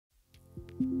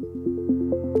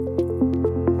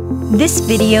This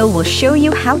video will show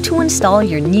you how to install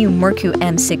your new Mercku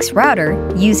M6 router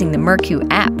using the Mercku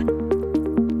app.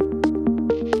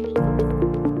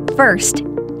 First,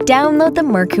 download the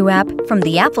Mercku app from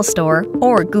the Apple Store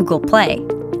or Google Play.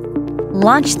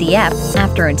 Launch the app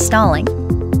after installing.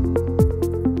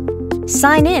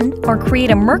 Sign in or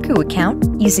create a Mercku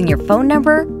account using your phone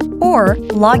number or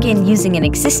log in using an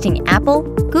existing Apple,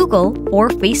 Google, or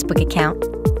Facebook account.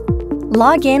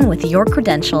 Log in with your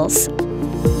credentials.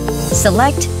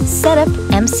 Select Setup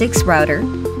M6 Router.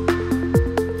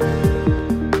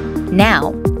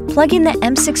 Now, plug in the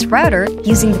M6 router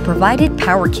using the provided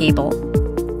power cable.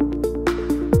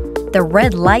 The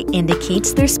red light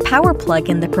indicates there's power plug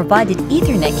in the provided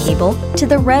Ethernet cable to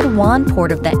the red WAN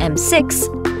port of the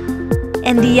M6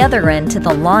 and the other end to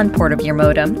the LAN port of your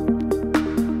modem.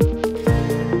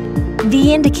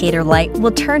 The indicator light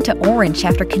will turn to orange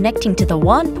after connecting to the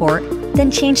WAN port, then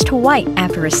change to white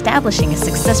after establishing a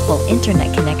successful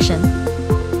internet connection.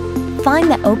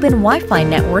 Find the open Wi-Fi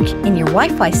network in your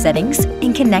Wi-Fi settings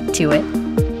and connect to it.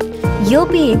 You'll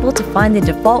be able to find the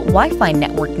default Wi-Fi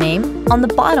network name on the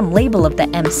bottom label of the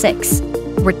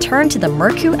M6. Return to the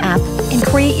Mercku app and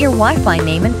create your Wi-Fi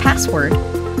name and password.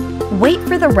 Wait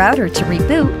for the router to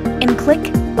reboot and click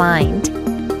Find.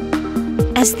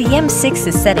 As the M6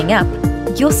 is setting up,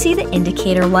 you'll see the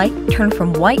indicator light turn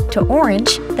from white to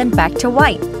orange, then back to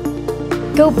white.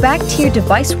 Go back to your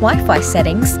device Wi-Fi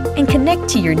settings and connect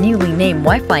to your newly named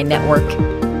Wi-Fi network.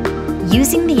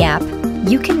 Using the app,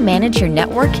 you can manage your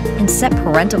network and set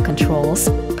parental controls,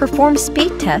 perform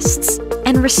speed tests,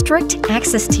 and restrict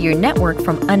access to your network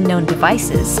from unknown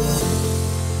devices.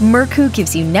 Mercku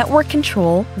gives you network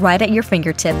control right at your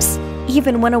fingertips,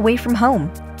 even when away from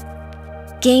home.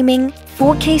 Gaming,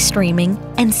 4K streaming,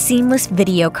 and seamless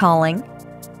video calling.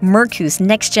 Mercku's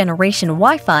next-generation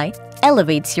Wi-Fi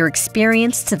elevates your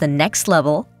experience to the next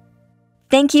level.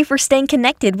 Thank you for staying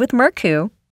connected with Mercku.